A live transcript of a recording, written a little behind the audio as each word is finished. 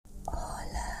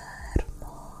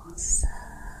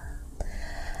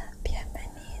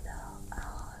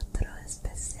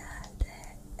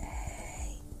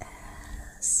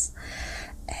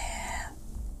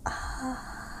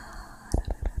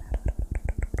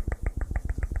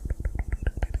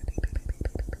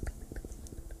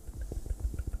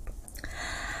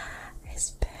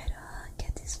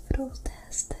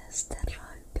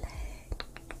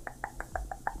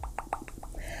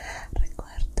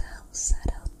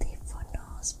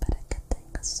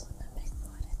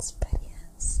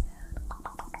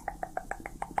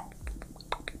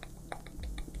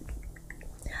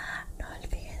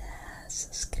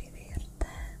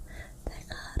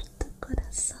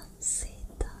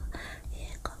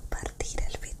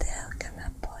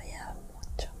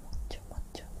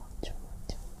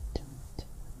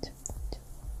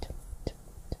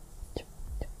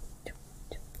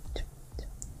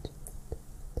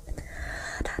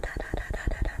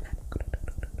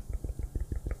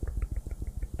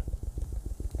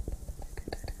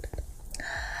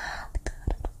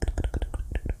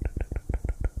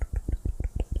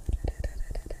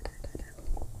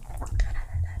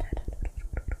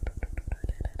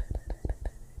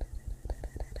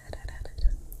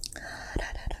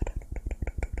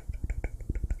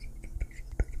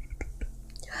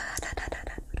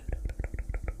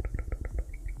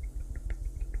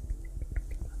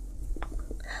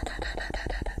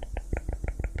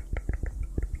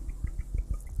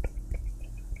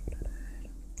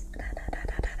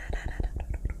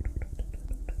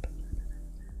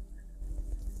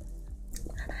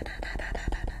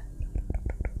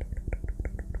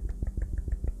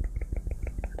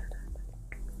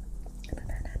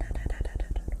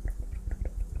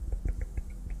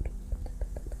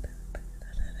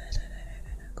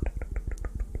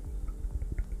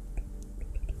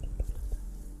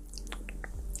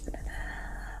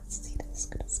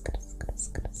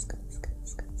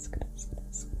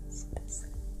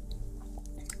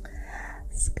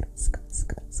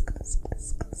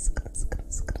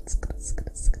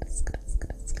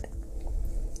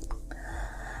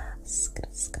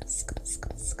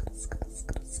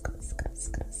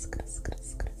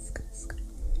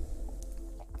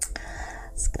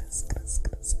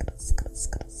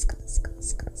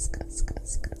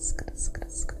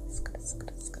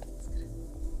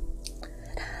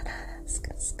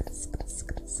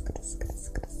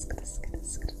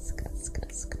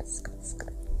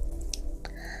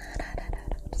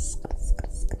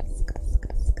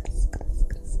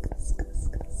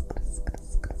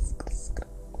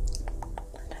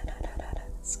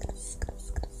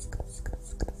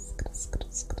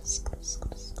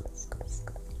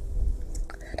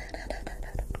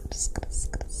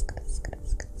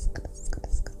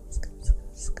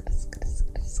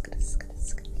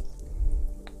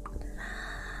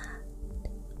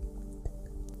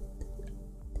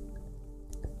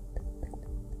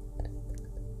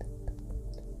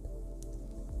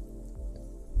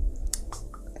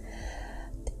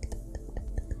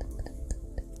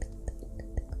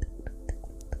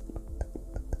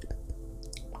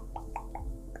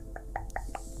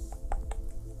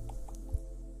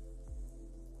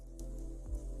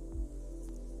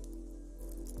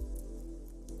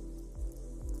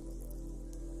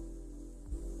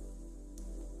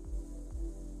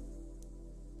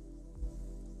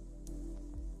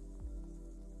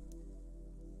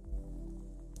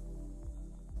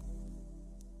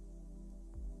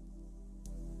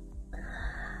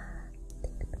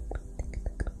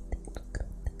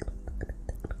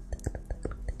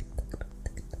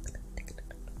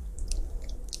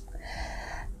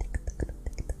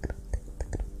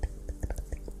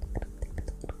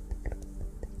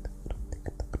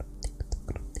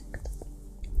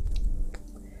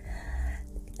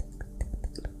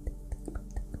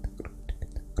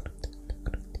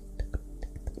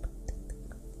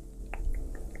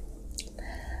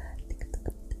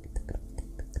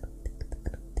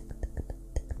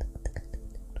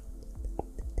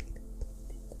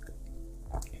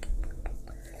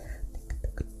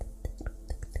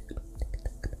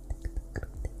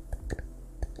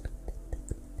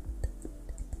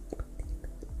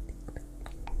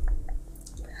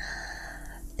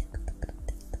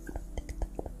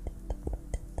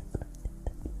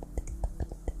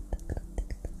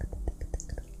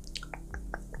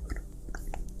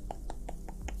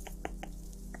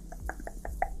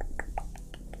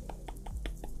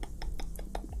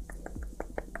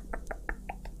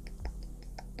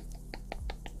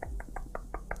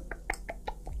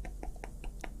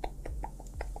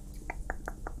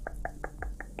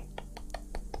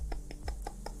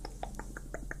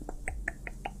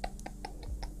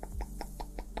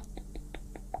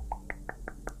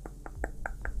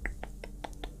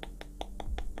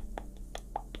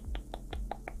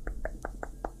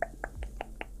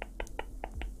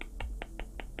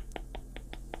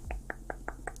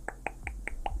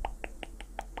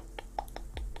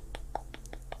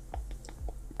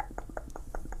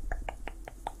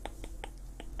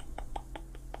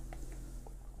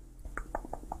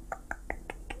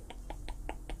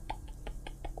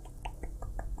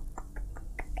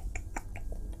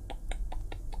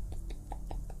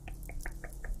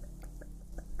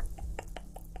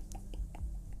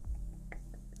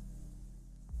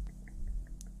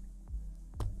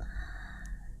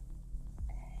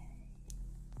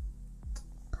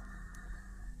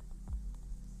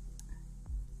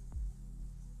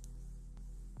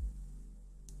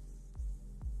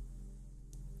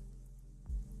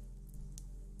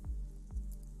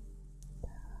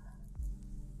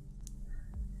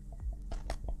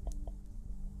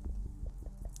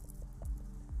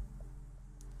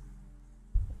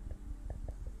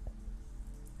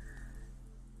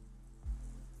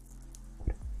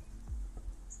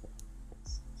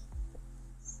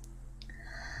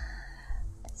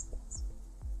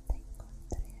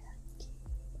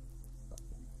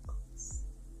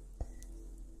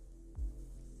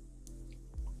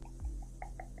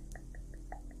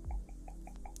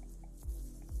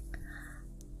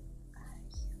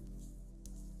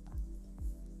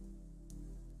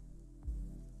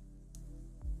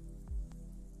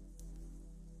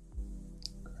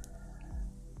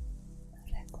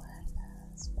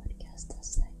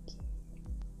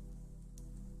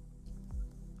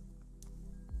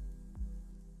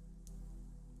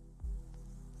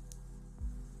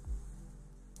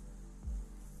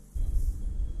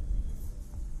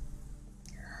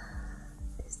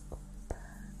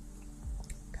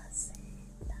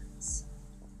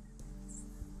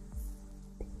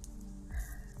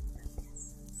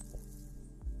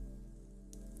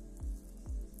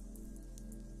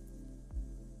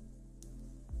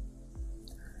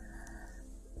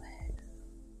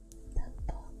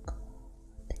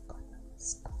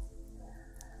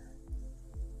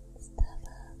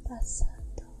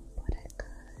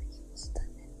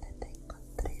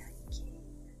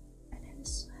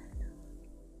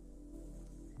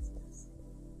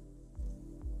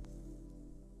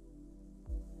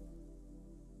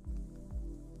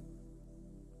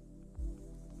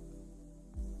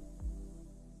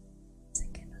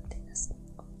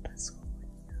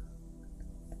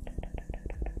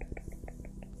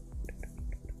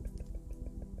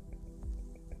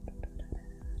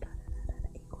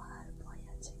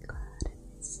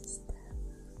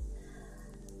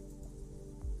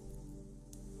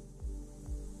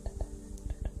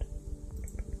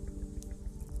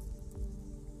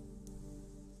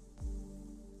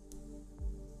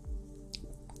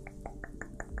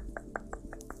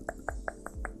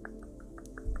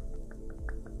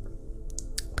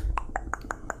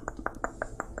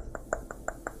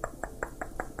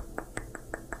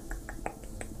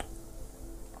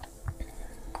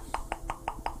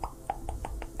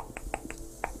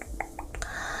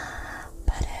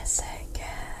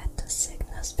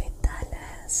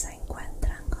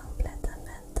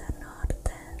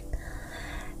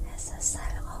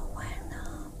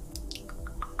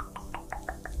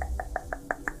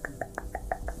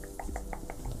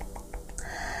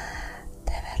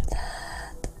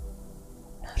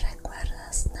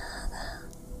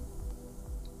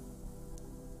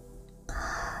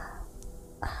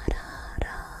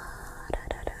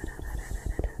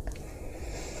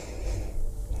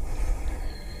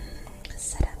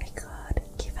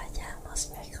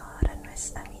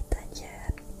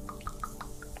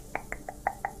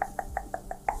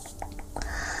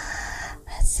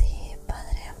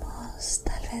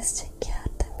¿Quieres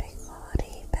chequearte mejor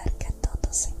y ver que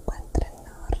todo se encuentre en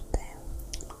orden?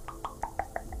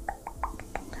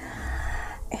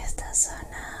 Esta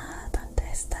zona donde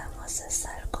estamos es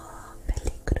algo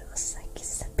peligrosa. Aquí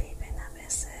se viven a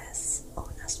veces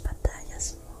unas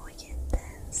batallas muy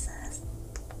intensas.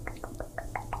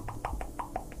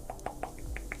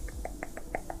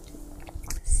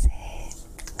 Sí,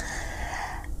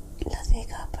 lo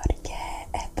digo porque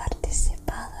he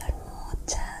participado en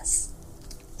muchas.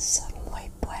 Son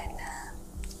muy buenas.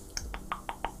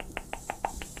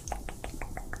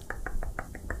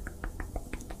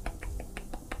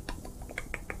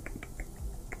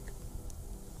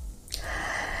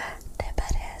 ¿Te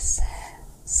parece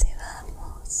si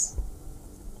vamos?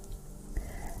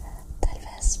 Tal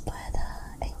vez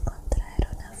pueda encontrar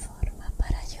una forma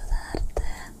para ayudarte.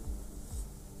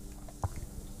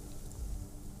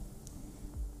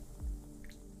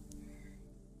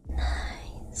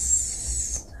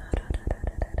 Nice.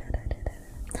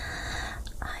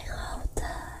 I hope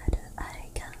that I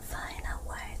can find a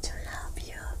way to help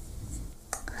you.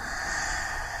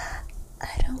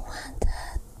 I don't want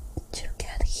that you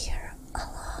get here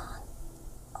alone.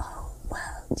 Oh,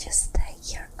 well, you stay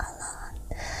here alone.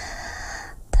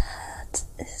 That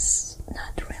is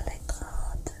not really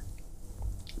good.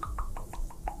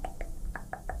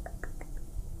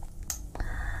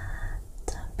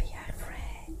 Don't be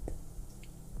afraid.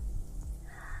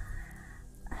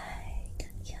 I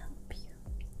can help you.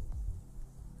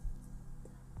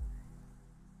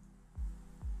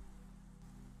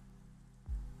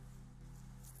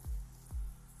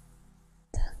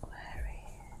 Don't worry,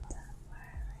 don't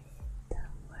worry,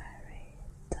 don't worry,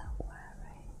 don't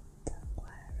worry, don't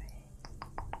worry.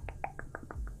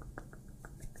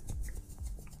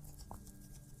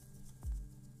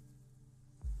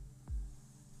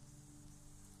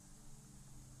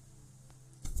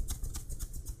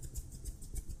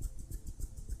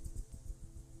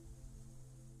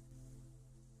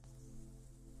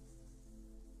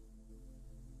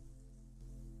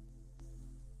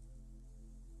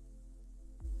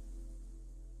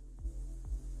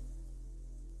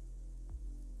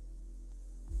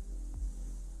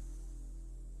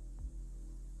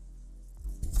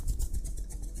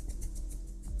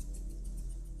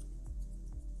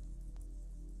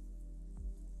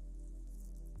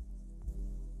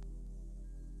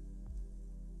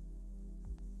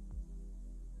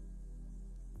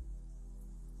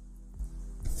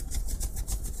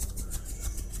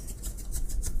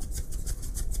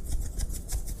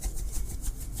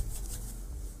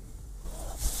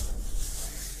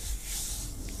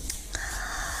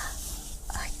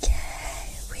 Okay,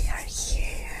 we are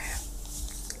here.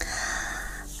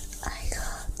 I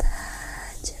hope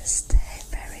that you stay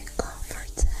very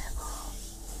comfortable.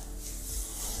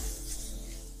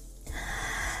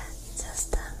 Ya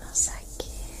estamos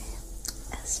aquí.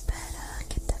 Espero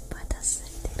que te puedas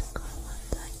sentir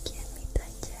cómodo aquí en mi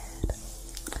taller.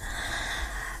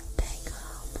 Tengo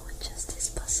muchos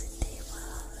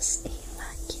dispositivos y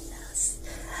máquinas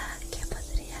que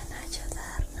podrían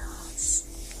ayudarnos.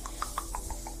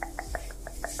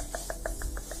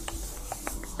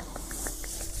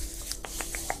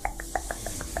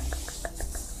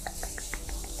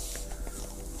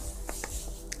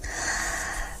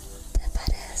 ¿Te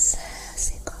parece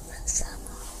si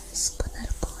comenzamos con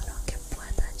alguno que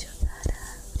pueda ayudar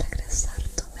a regresar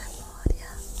tu memoria?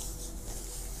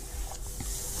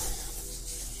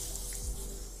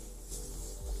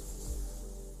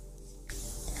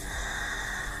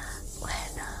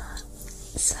 Bueno,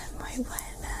 soy muy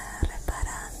buena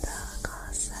reparando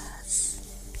cosas.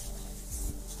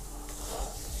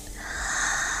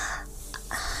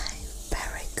 I'm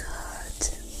very good.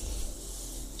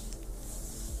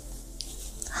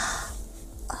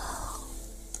 Oh,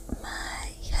 my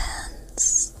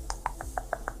hands.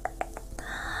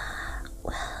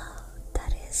 Well,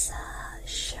 that is a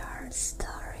short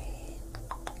story.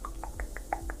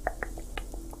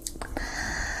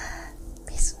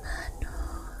 Mis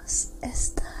manos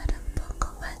están un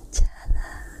poco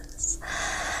manchadas.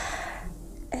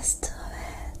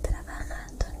 Estuve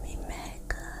trabajando en mi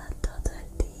meca todo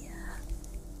el día,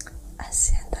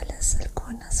 haciéndoles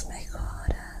algunas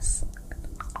mejoras.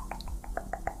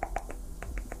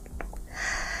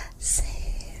 Sí,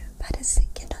 parece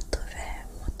que no tuve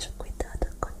mucho cuidado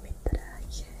con mi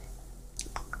traje.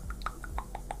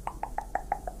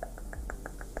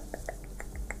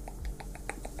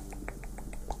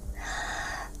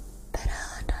 Pero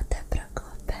no te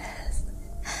preocupes,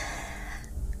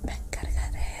 me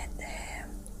encargaré de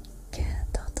que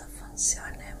todo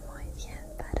funcione muy bien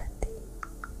para ti.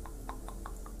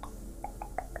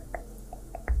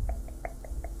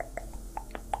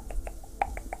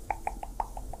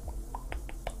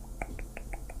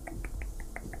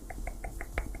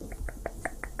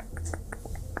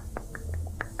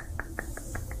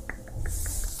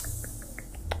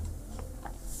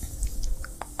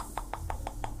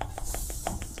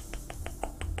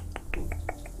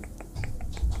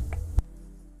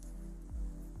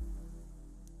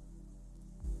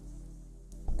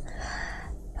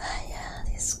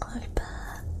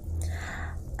 disculpa.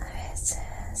 A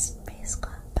veces mis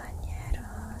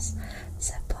compañeros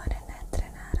se ponen a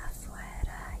entrenar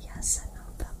afuera y hacen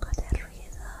un poco de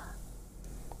ruido.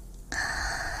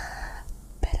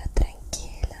 Pero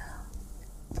tranquilo,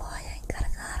 voy a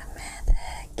encargarme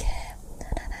de que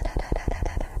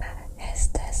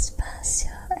este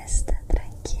espacio esté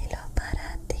tranquilo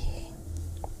para ti.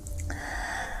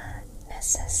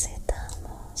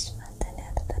 Necesitamos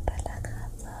mantenerte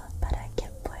relajado para que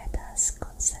puedas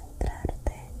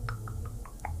concentrarte.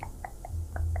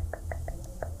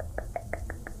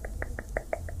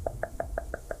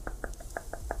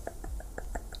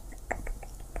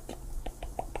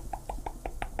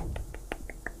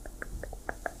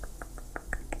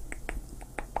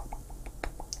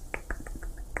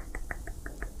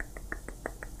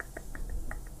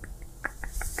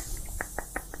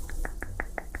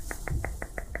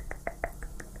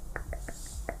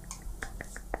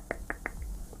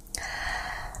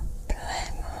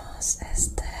 Probemos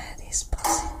este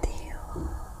dispositivo.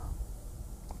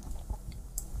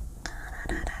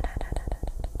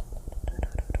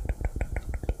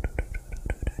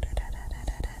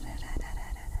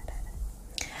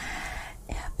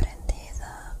 He aprendido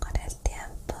con el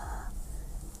tiempo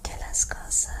que las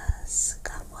cosas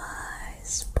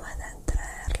kawaiis pueden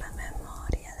traer la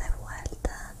memoria de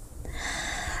vuelta.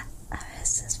 A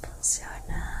veces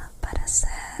funciona para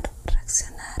hacer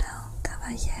reaccionar a un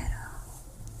caballero.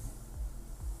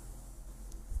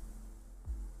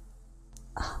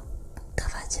 Oh,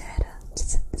 caballero,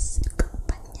 quise decir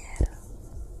compañero.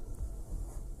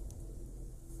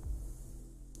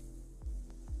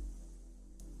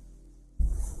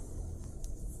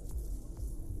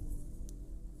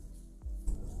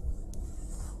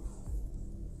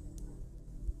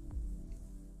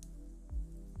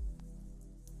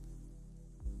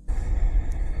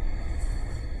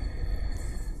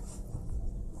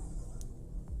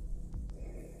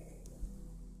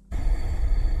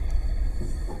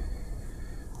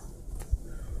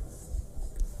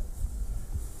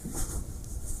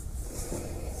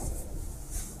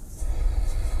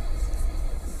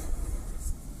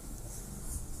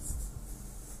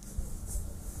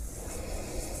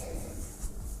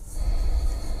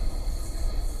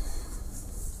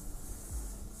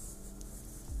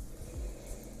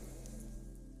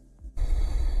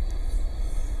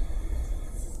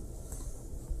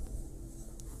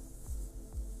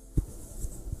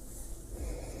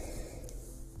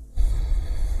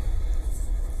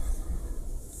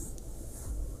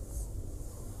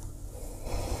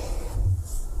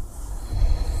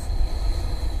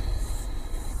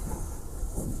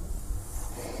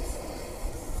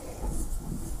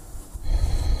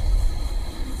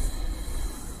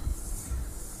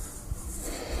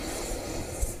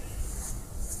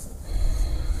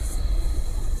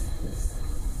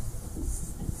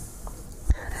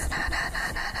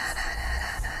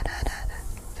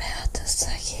 Veo tus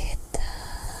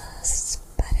ojitos.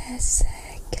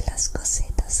 Parece que las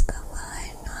cositas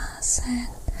kawaii no hacen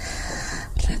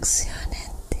reacción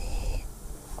en ti.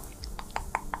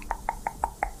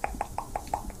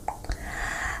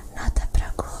 No te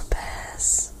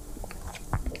preocupes.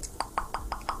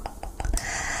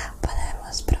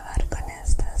 Podemos probar con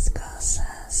estas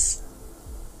cosas.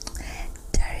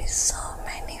 There is so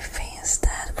many things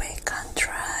that we can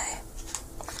try.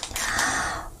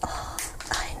 Oh,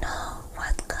 I know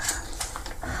what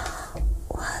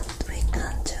we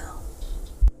can do.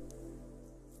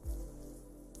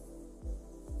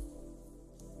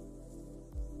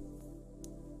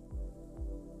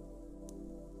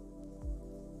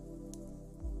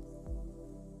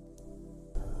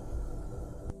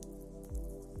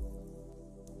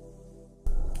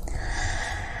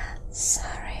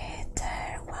 Sorry,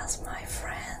 there was my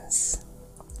friends.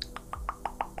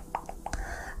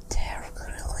 They're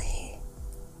really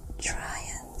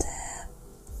trying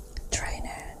to train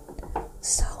it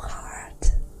so hard.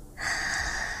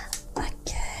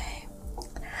 Okay,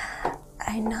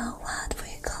 I know what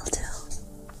we will do.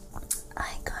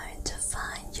 I'm going to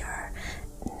find your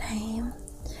name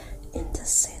in the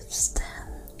system,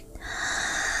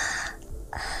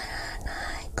 and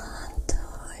I'm going to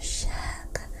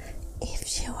check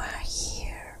if you are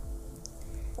here.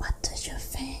 What do you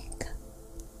think?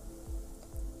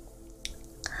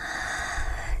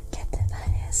 ¿Qué te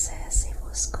parece si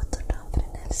busco tu nombre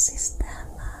en el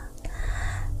sistema?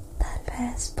 Tal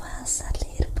vez puedas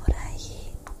salir por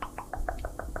ahí.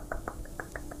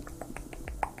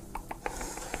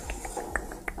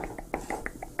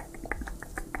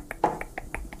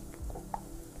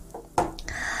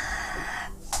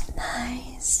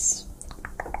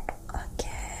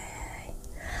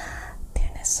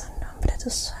 de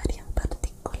usuario en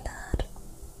particular.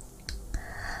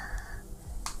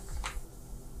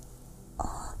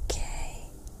 Ok.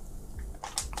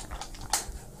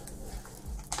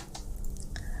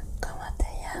 ¿Cómo te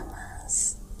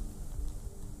llamas?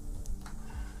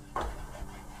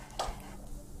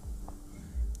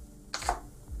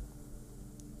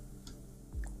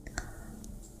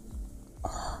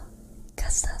 Oh,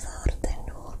 cazador de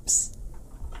noobs.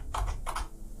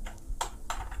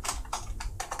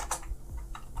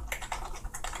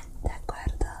 De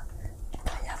acuerdo,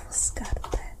 voy a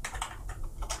buscarte.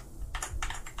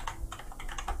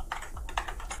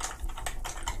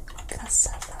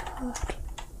 Cazador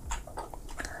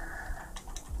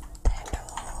de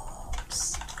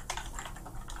noobs.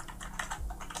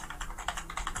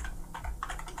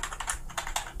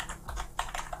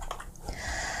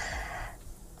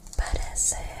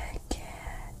 Parece que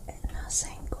no se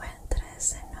encuentra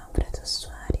ese nombre de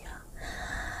usuario.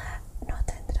 No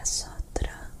tendrás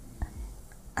otro.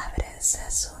 A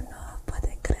veces uno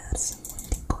puede crearse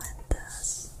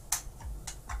multicuentas.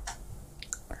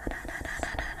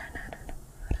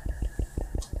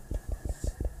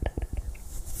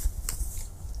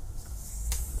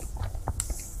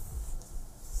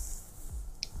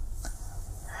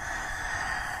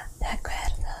 De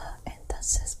acuerdo,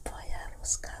 entonces voy a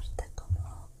buscarte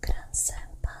como Gran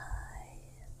Senpai.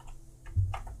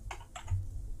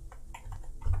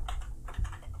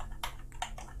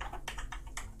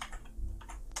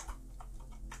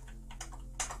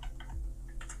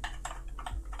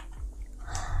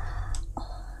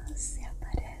 Oh, si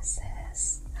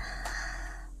apareces.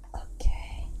 Ok,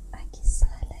 aquí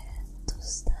salen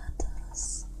tus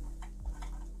datos.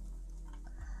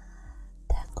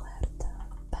 De acuerdo,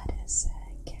 parece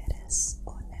que eres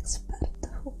un experto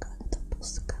jugando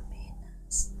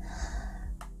buscaminas.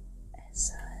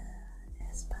 Eso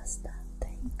es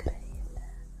bastante increíble.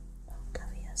 Nunca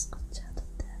había escuchado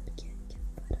de alguien que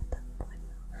fuera tan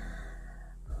bueno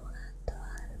jugando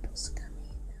al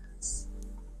buscaminas.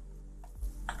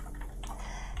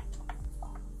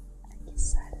 Oh, aquí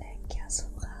sale que has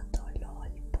jugado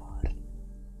LOL por,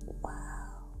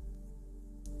 wow,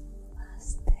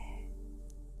 más de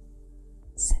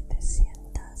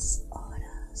 700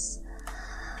 horas.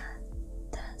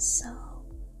 That's so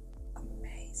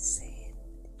amazing.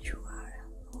 You are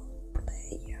a good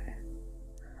player.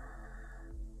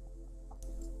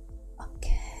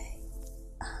 Okay,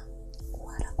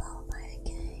 what about my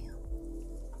game?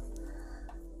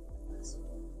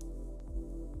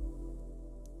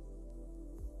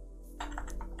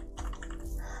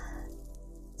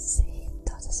 Sí,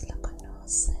 todos lo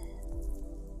conocen.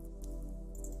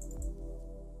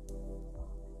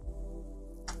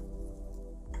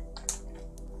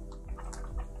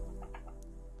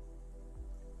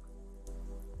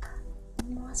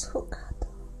 ¿No has jugado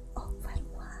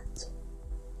Overwatch?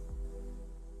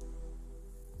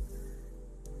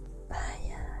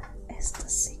 Vaya, esto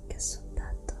sí que es un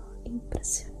dato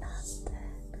impresionante.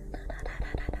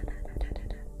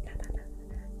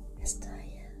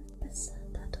 Estoy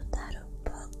empezando a dudar un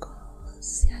poco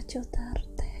si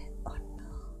ayudarte o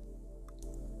no.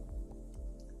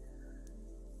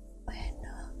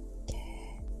 Bueno,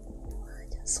 que no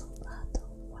hayas jugado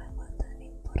un juego tan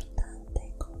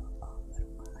importante como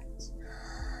Overwatch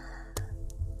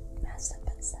me hace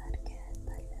pensar que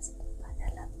tal vez no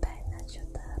vale la pena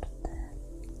ayudarte.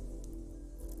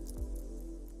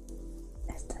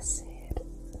 Es decir,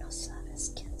 no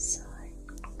sabes quién soy.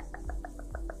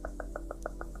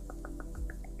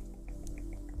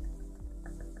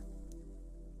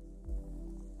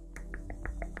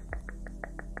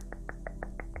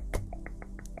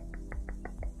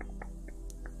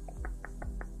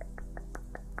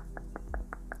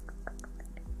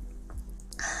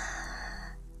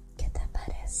 ¿Qué te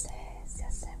parece si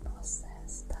hacemos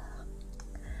esto?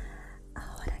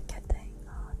 Ahora que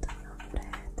tengo tu nombre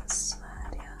de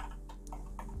usuario,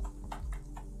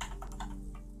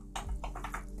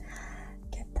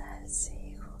 ¿qué tal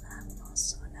si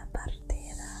jugamos una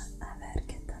partida a ver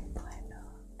qué tan bueno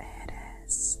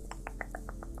eres?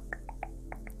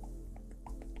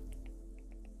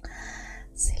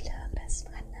 Si logras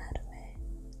ganarme,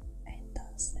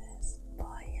 entonces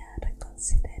voy a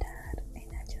reconsiderar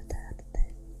en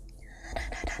ayudarte.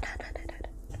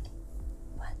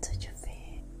 What do you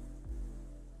think?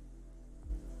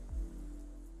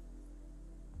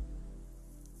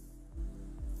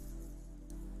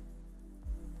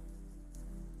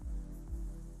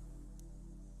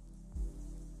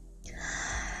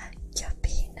 ¿Qué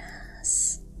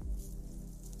opinas?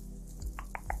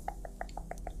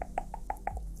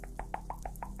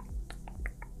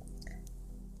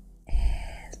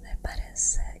 Me parece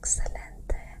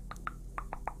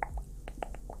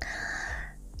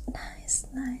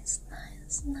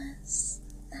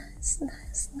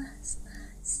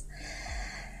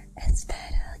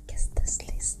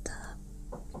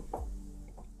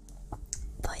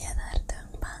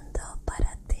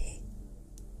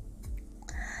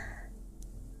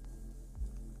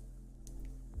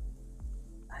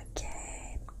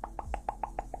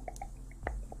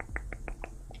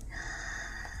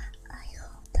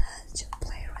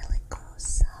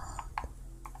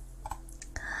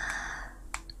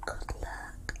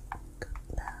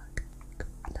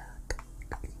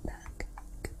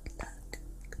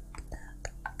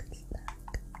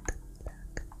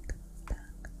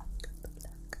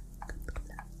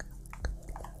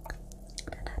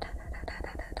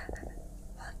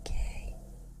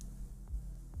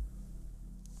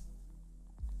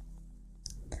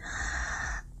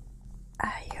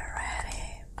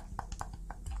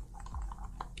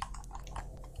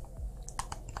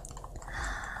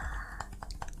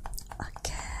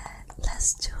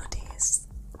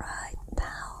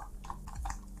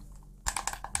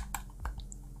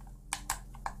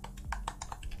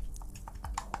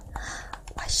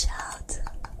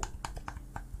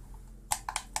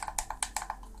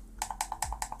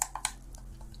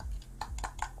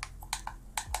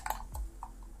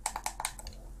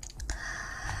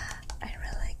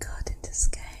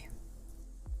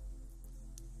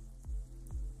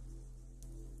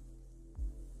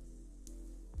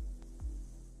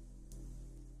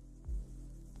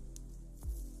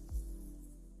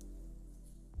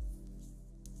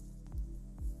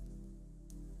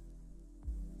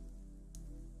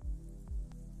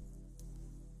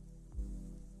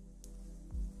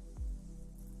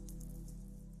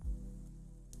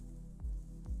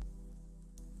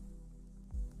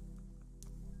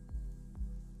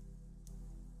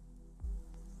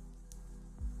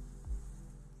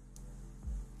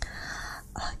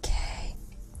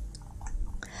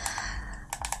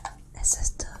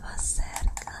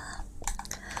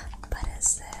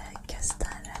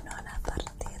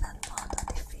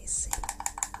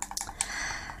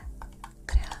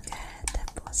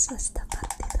esta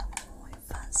partida muy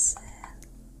fácil,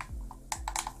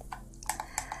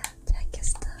 ya que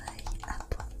estoy a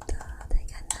punto de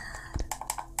ganar.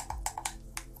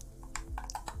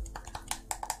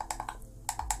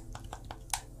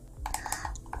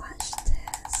 Watch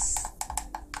this.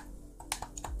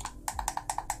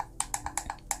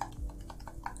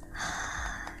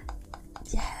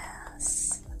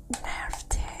 Yes, nerve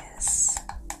this.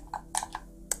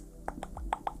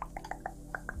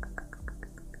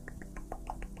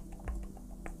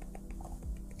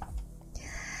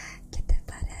 ¿Qué te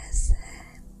parece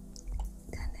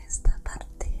en esta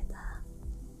partida?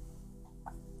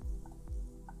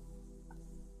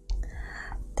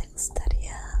 ¿Te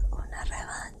gustaría una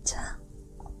revancha?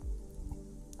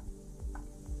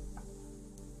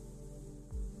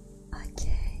 Ok,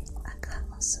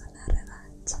 hagamos una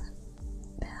revancha.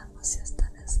 Veamos si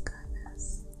están las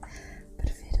ganas.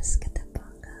 ¿Prefieres que te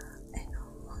ponga en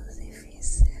un modo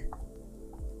difícil?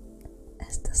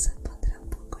 Esto se pondrá un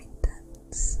poco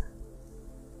intenso.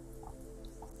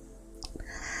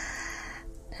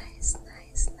 Nice,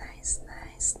 nice, nice,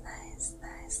 nice, nice,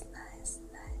 nice, nice,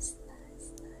 nice, nice,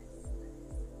 nice.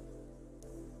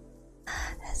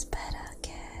 Espero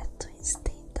que tu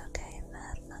instinto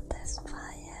gamer no te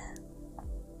falle.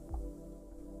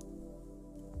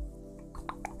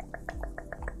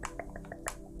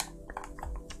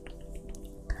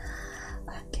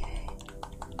 Ok,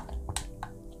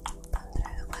 pondré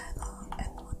el juego en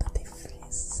modo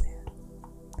difícil.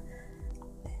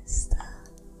 Listo.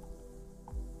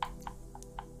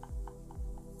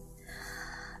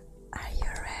 Are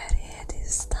you ready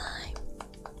this time?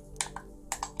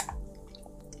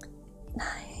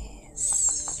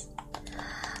 Nice.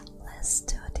 Let's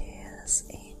do this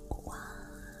in 1,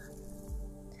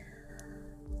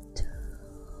 2,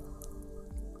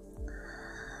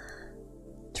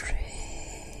 3.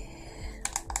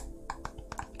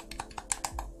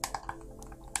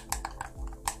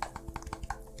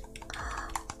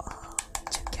 Oh,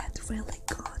 you get really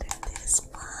good at this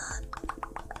one.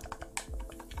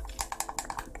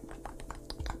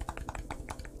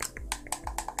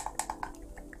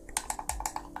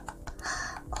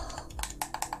 Oh,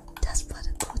 that's what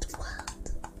a good one.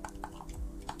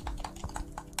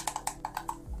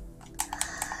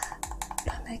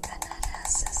 No me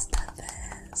ganarás esta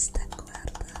vez, ¿de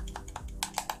acuerdo?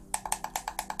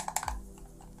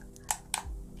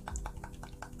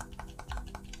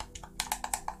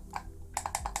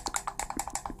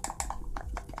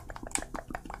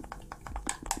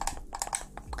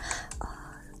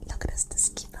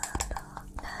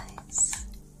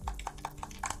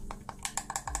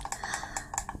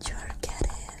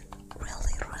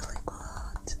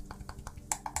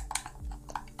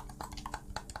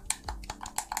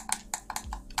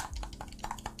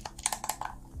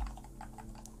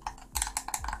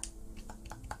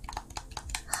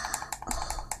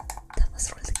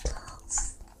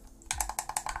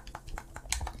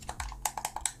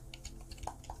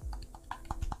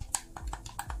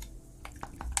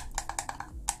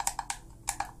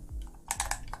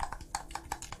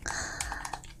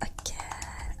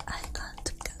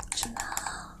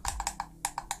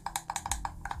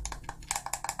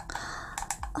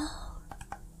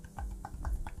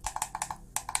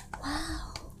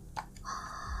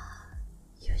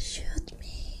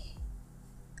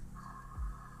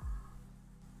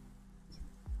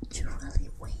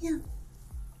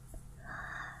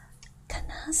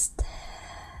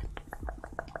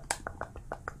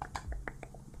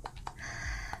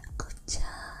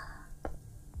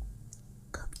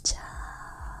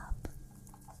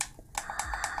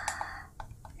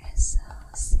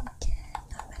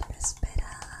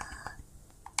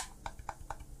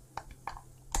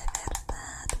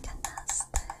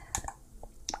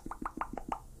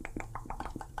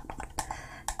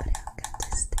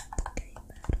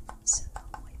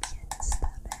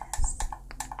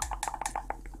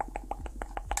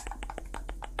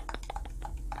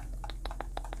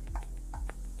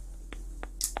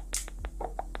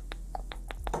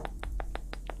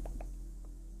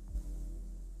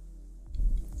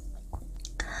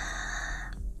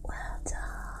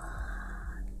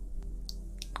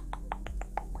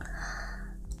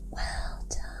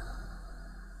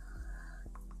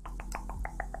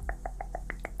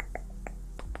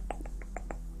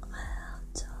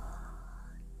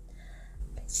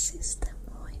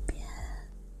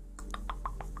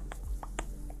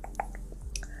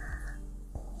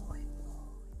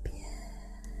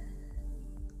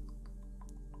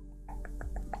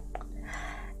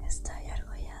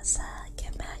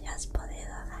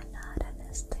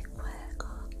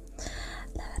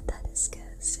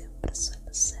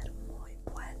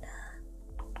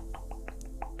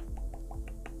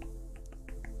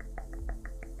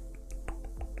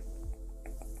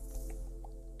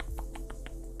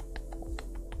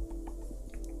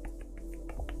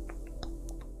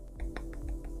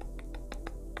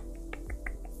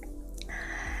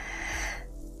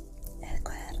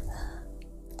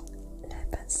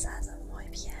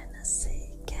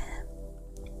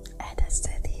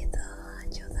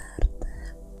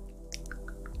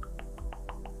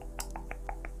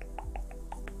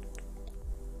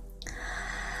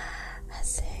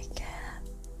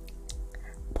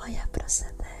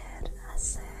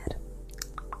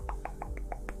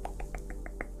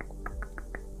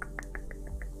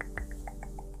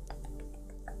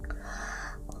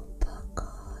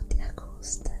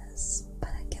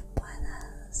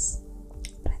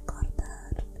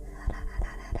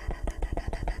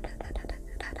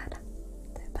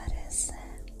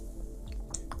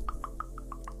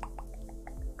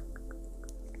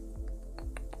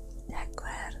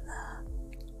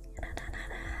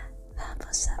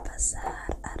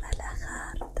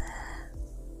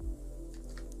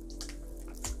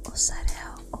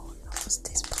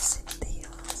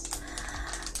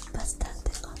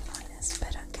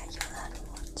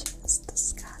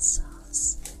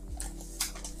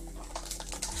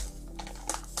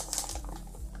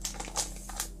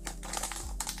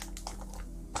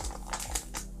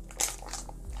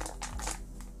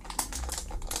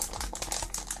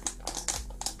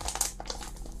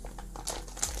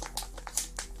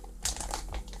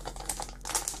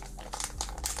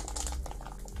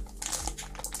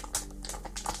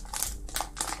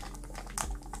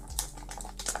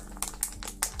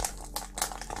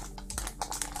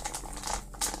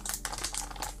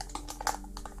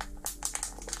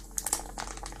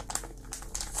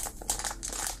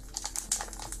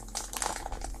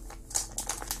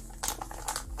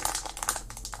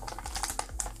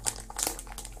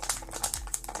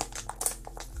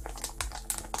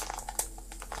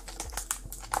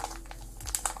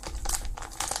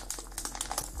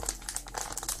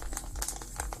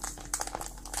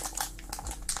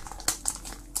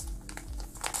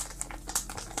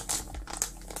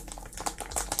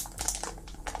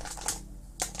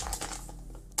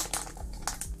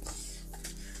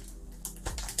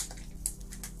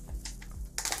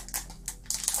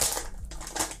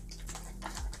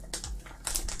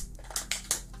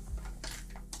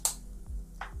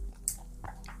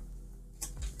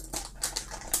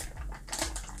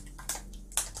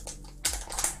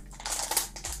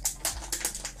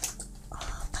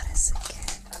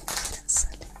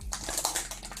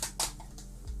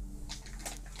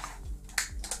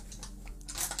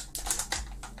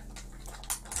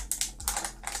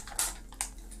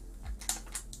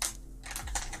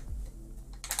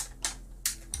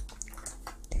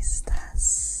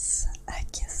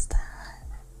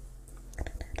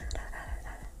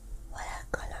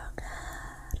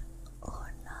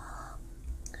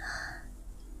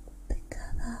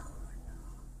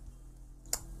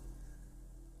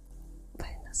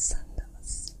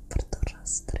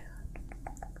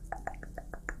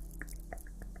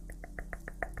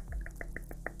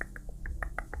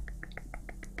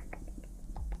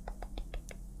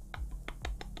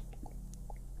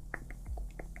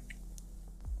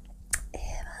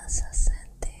 vas a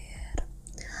sentir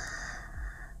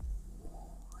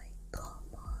muy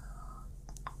cómodo.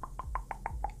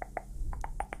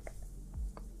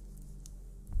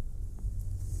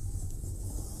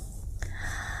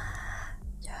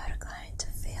 You're going to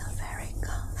feel very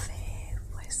comfy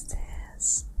with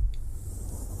this.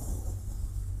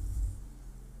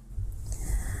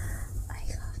 I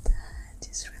hope that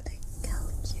this really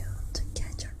helped you to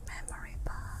get your memory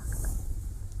back.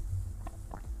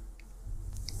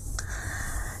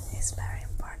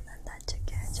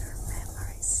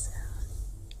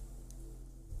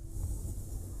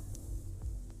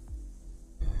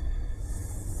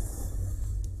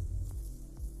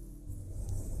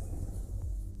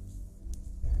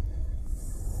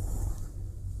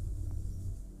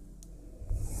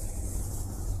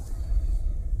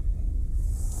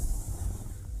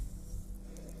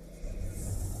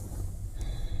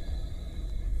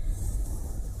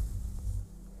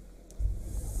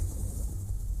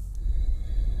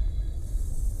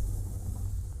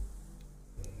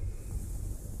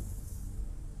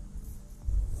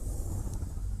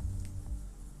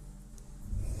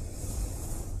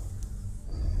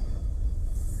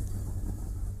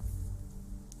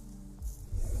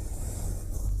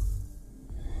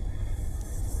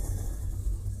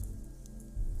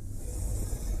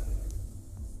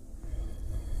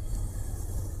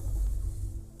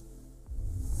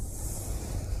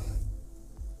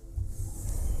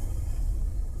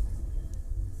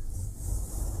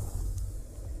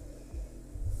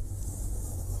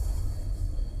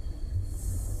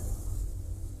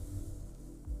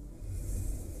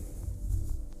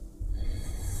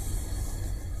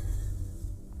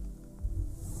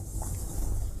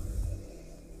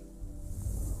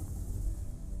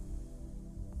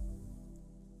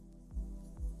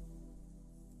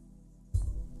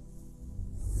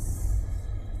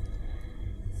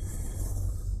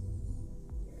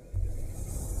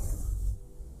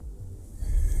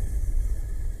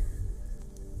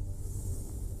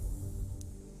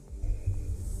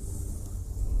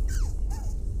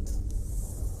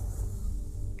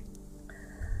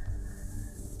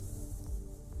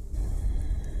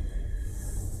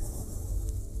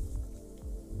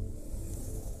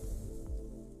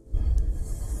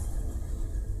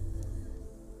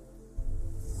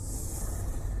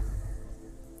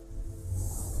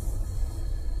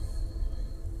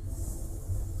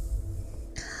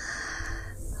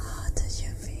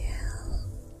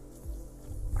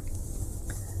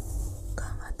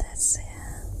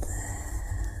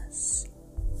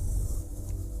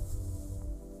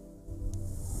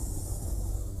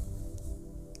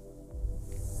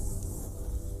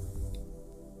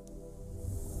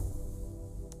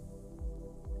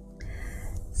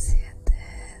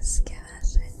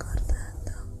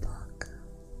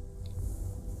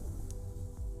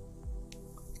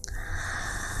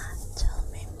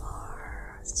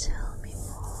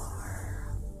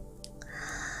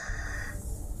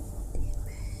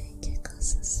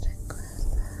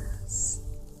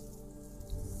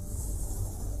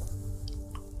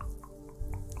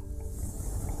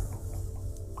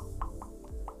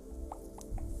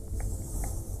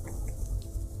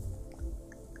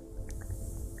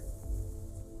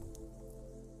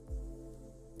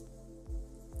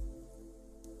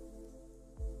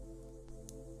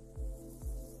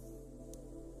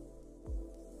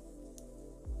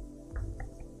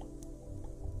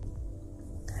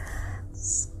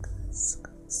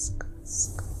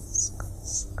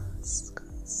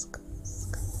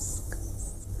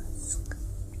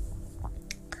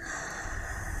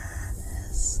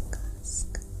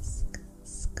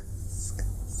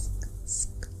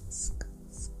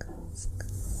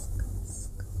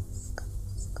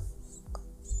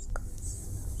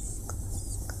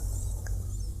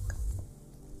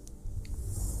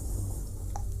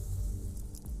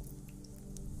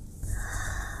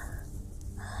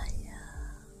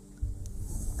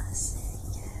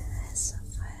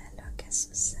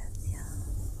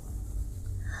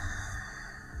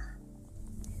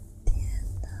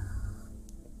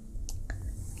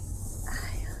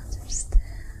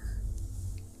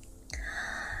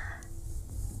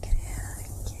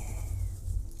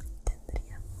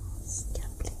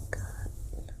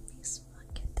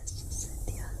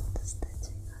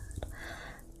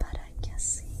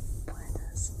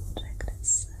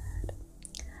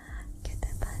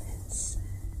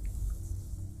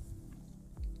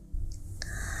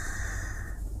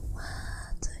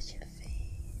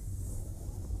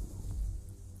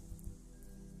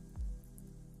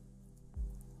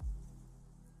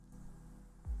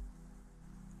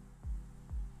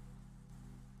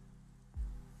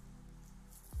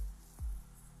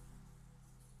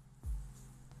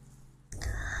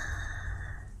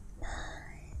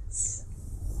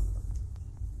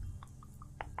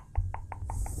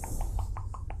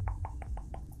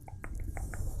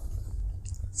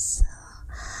 So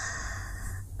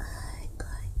I'm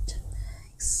going to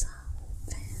make some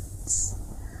pins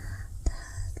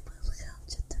that will help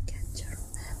you to get your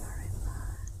memory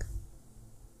back.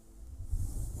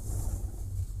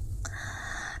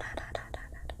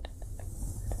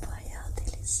 Voy a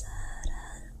utilizar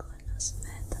algunos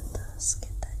métodos que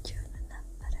te ayuden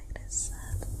a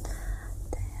regresar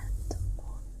de tu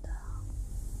mundo.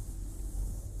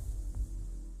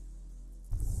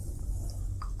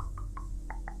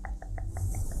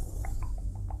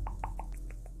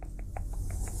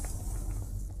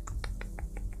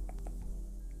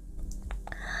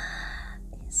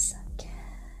 It's okay,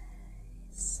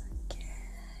 it's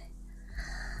okay,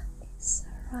 it's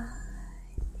alright,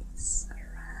 it's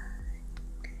alright,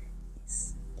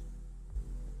 it's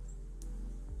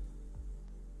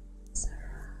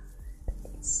alright,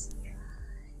 it's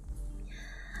alright.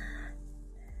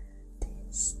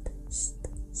 This, this,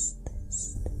 this,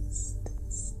 this, this, this,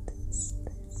 this, this,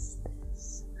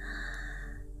 this.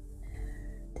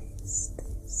 This,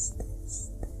 this, this,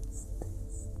 this, this,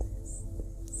 this,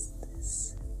 this,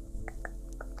 this.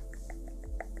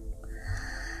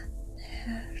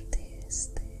 There, this,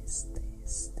 this,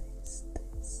 this, this,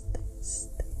 this, this,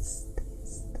 this, this,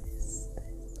 this, this.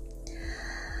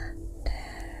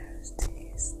 There's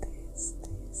this, this,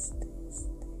 this, this,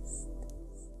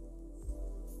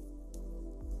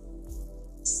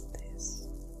 this, this.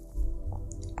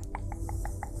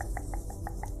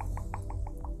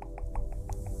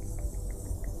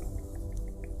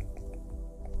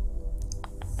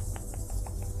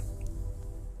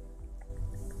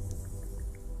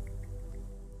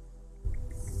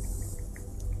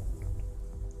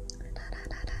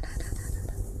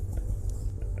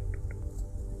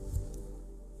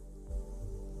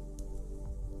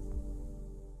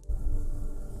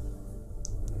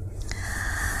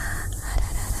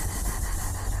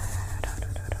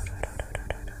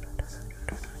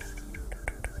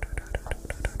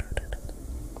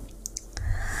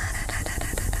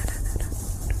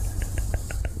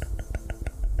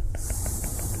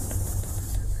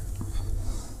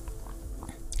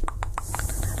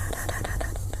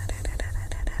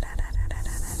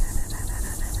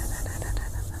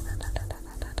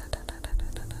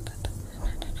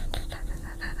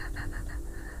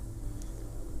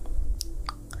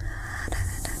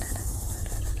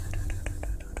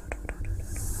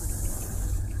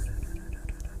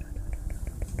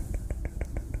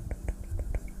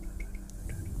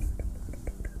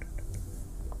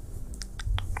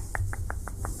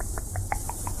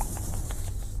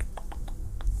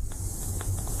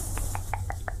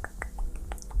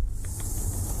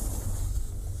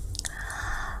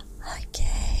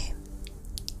 Okay,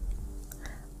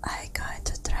 I'm going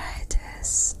to try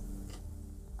this.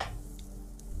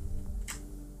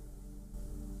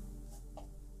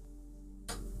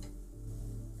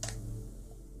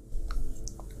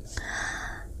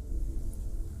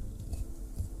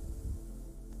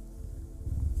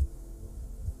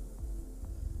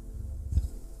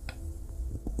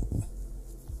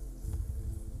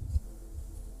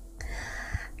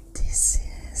 This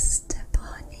is the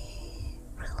bunny.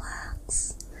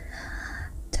 Relax.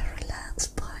 The relax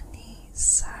bunny.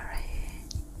 Sorry.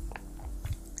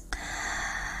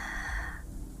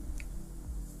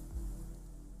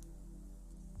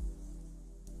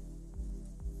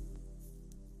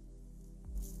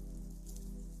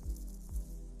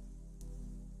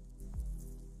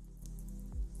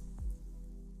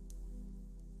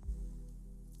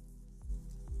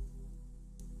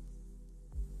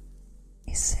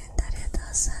 You see that it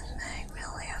doesn't make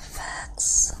really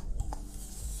effects.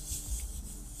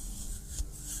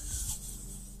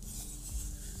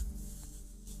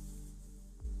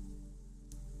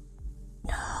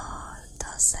 No, it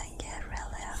doesn't get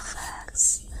really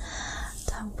effects.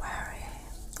 Don't worry.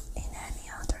 In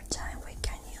any other time we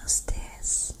can use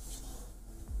this.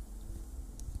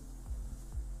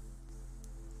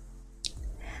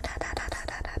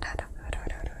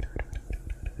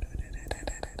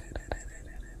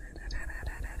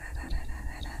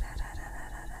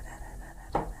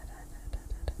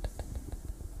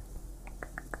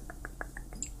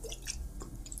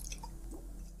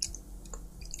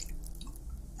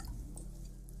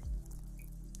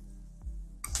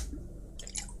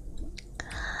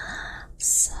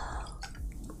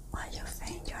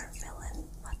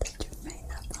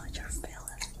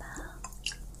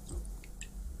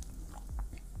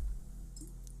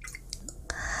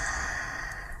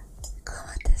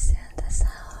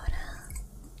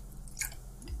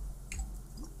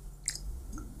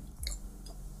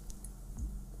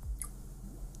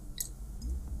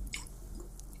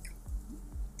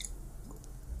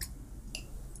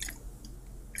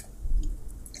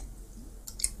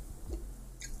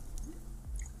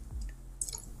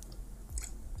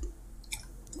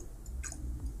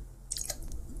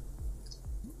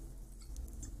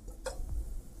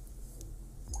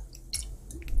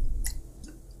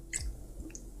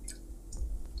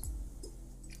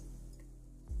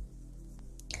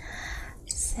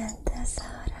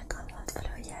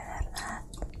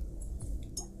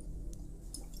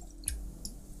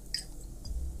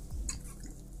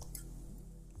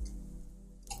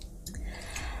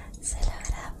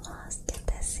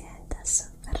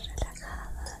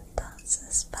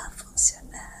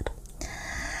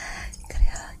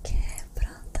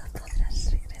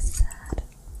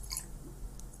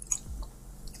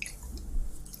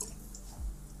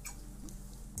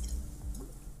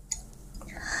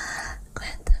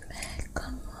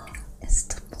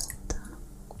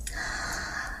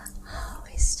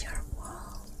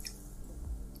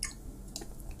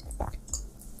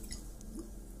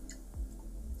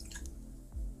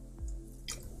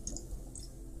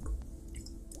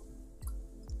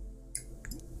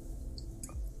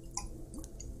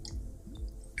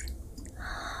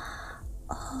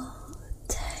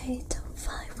 Okay, don't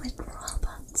fight with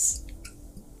robots.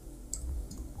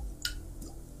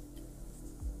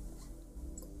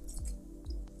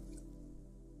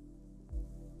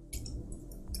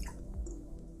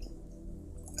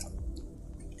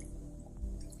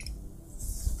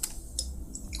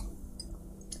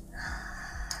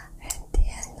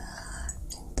 Entiendo,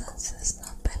 entonces no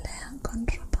pelean con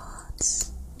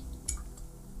robots.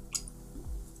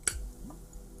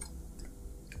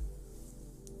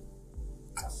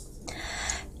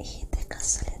 Y de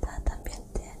casualidad también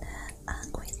tiene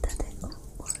agüita de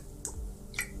coco.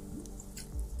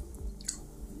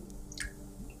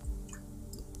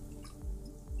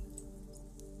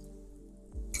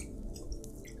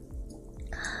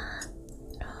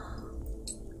 No,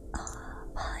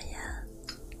 oh, vaya.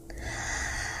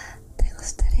 ¿Te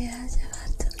gustaría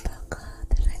llevarte un poco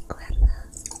de recuerdo?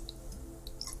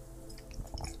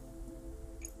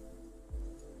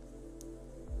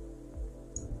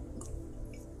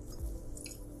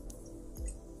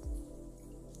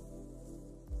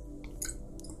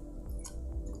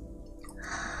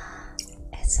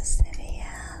 Eso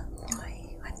sería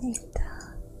muy bonito.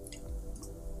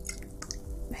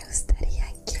 Me gustaría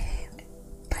que,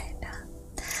 bueno,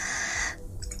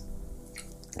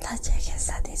 lo llegues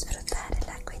a disfrutar el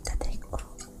agüita de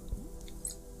coco.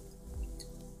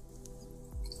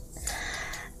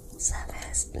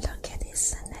 ¿Sabes lo que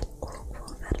dicen el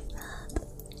coco, verdad?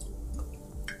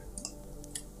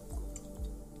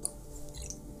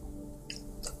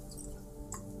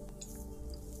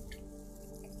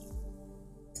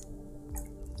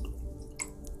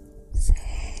 Sí,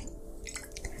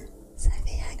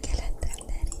 sabía que lo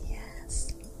entenderías.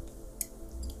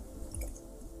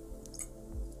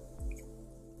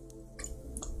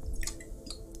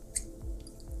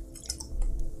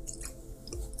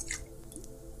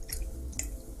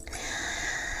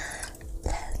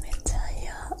 Let me tell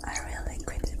you a really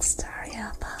quick story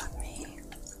about me.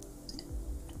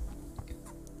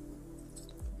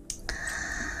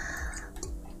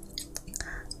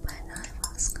 When I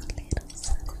was little,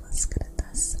 I was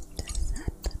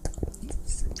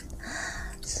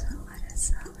so what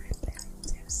is our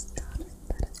relative story?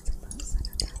 But it's supposed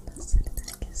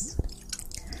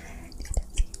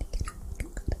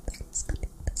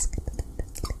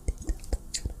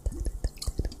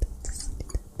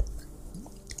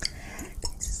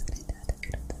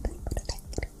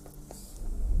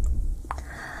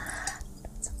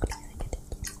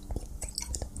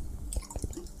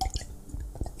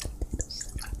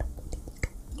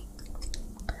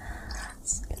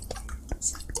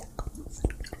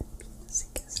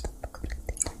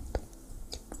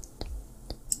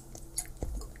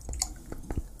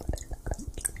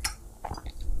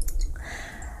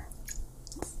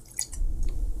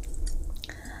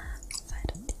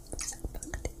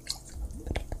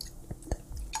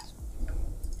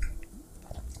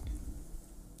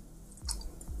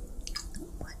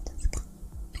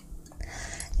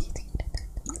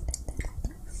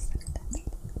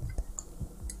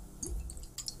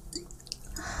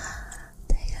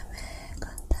Déjame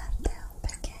contarte un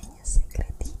pequeño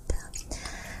secretito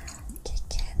que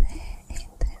quede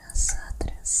entre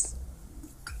nosotros.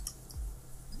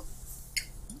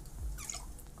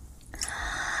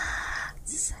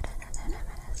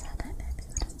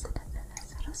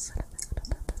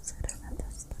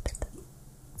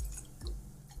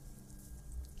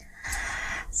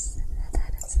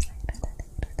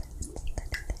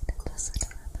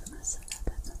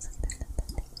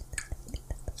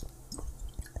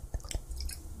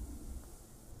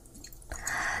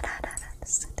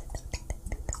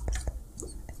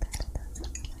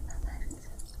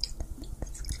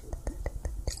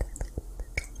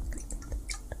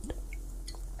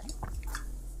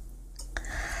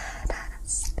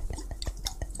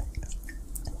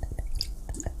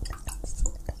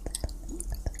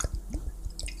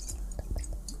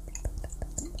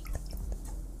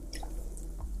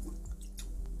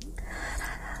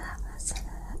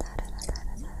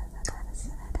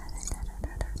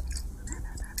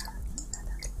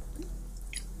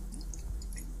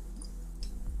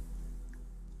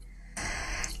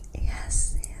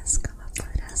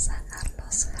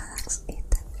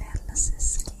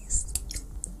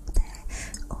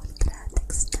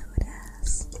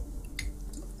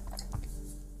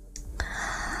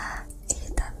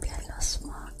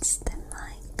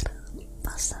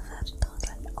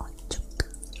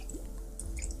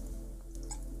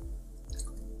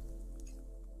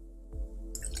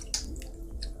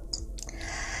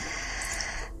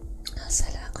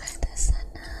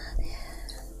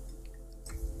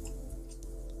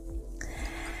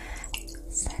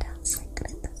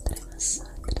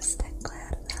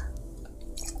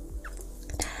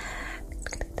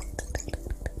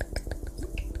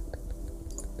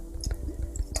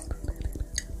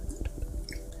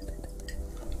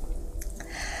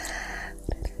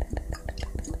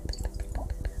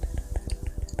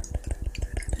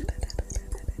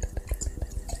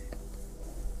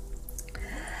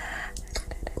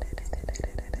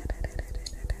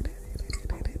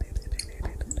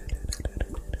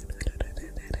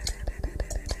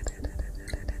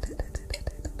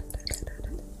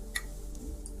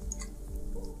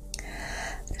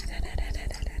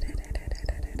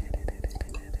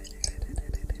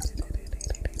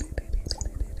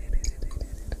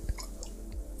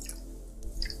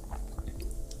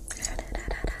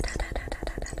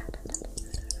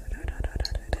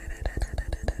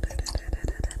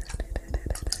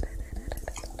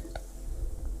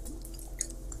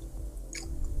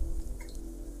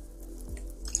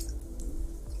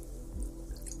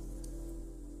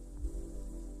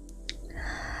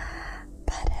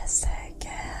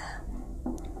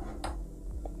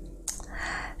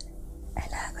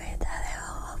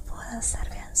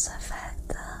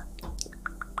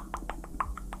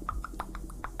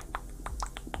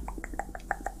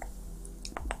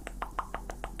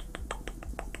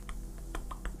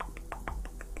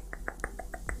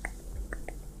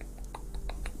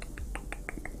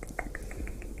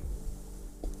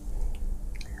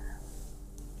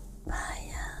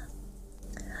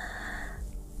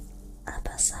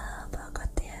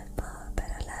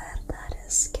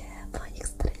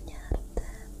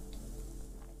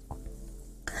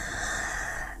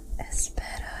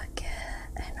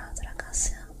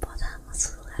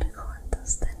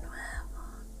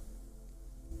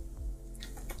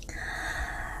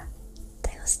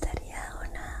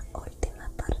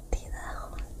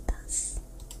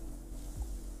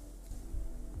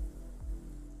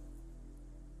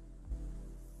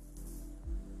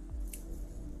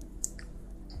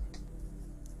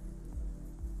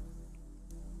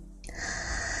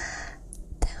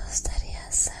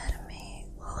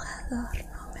 jugador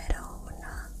número 1.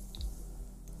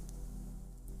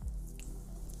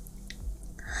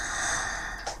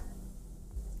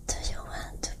 Do you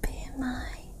want to be my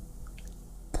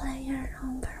player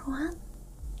number 1?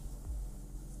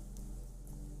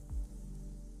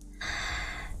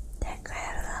 De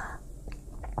acuerdo.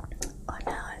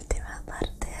 Una última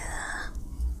partida.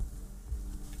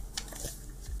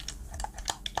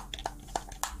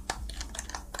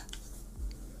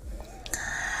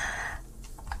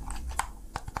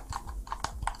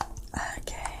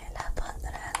 Ok, la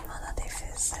pondré en modo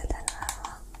difícil de nuevo.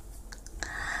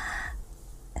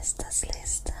 ¿Estás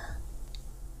lista?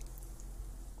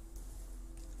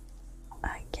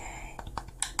 Ok,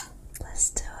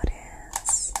 let's do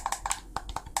this.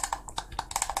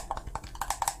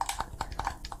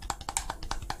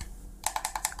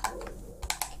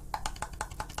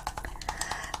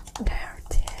 There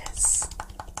it is.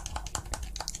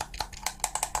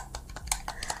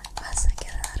 Vas a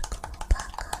quedar como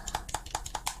Paco.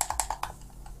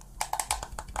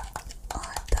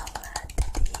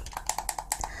 Automatically.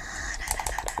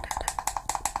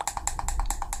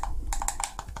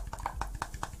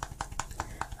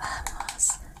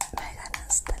 Vamos, me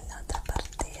ganaste en la otra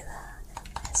partida.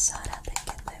 Es hora de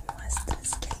que te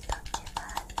muestres que es lo que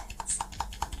vales.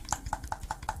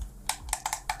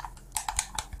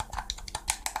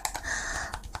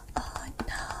 Oh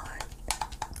no,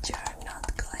 you're not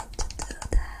going to do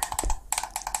that.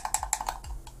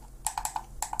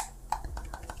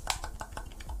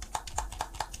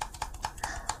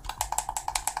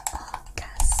 Oh,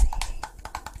 casi.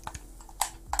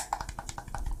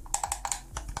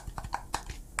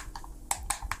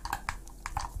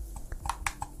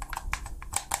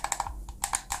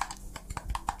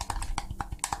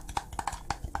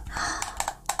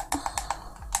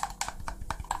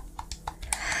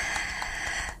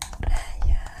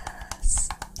 Rayos,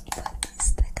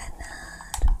 pudiste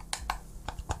ganar.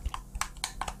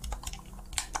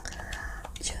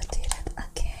 You did it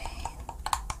again.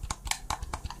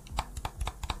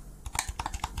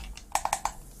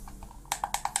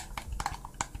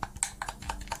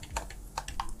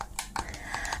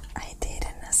 I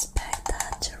didn't expect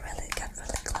that you really got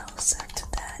really closer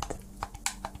to that.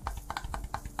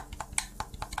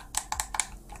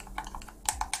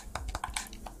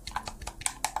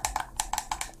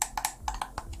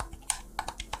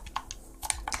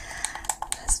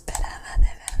 No esperaba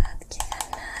de verdad que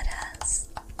ganaras.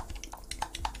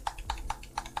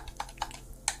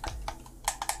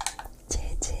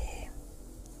 GG.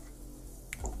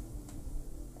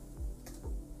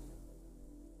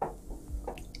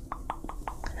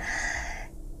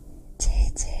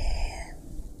 GG.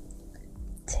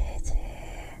 GG.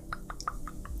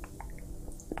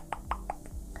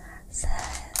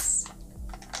 ¿Sabes?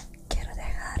 Quiero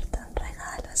dejarte un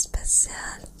regalo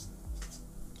especial.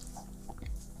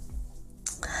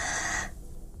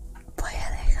 Voy a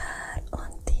dejar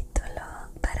un título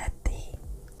para ti,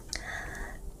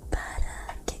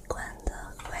 para que cuando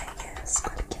juegues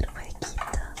cualquier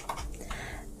jueguito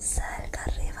salga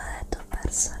arriba de tu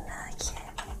personaje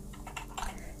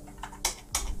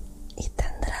y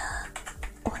tendrá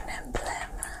un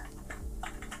emblema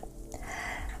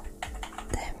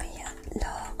de mi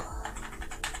logo.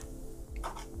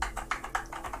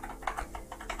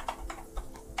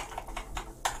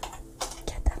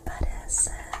 ¿Qué te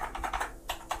parece?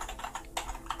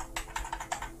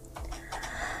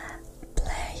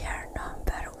 Player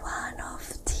number 1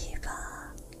 of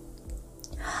D.Va.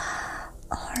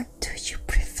 Or do you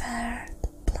prefer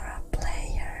pro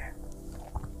player?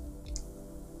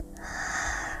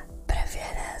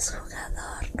 ¿Prefieres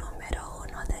jugador número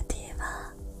 1 de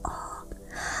D.Va o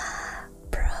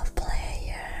pro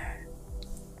player?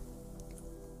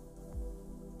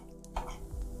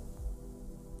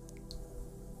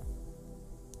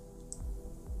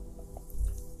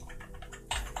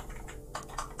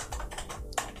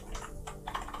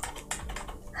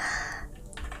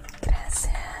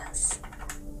 Gracias.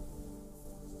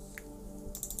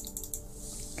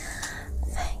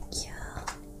 Thank you.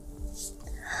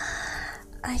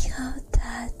 I hope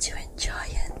that you enjoy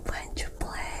it when you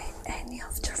play any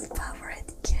of your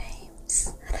favorite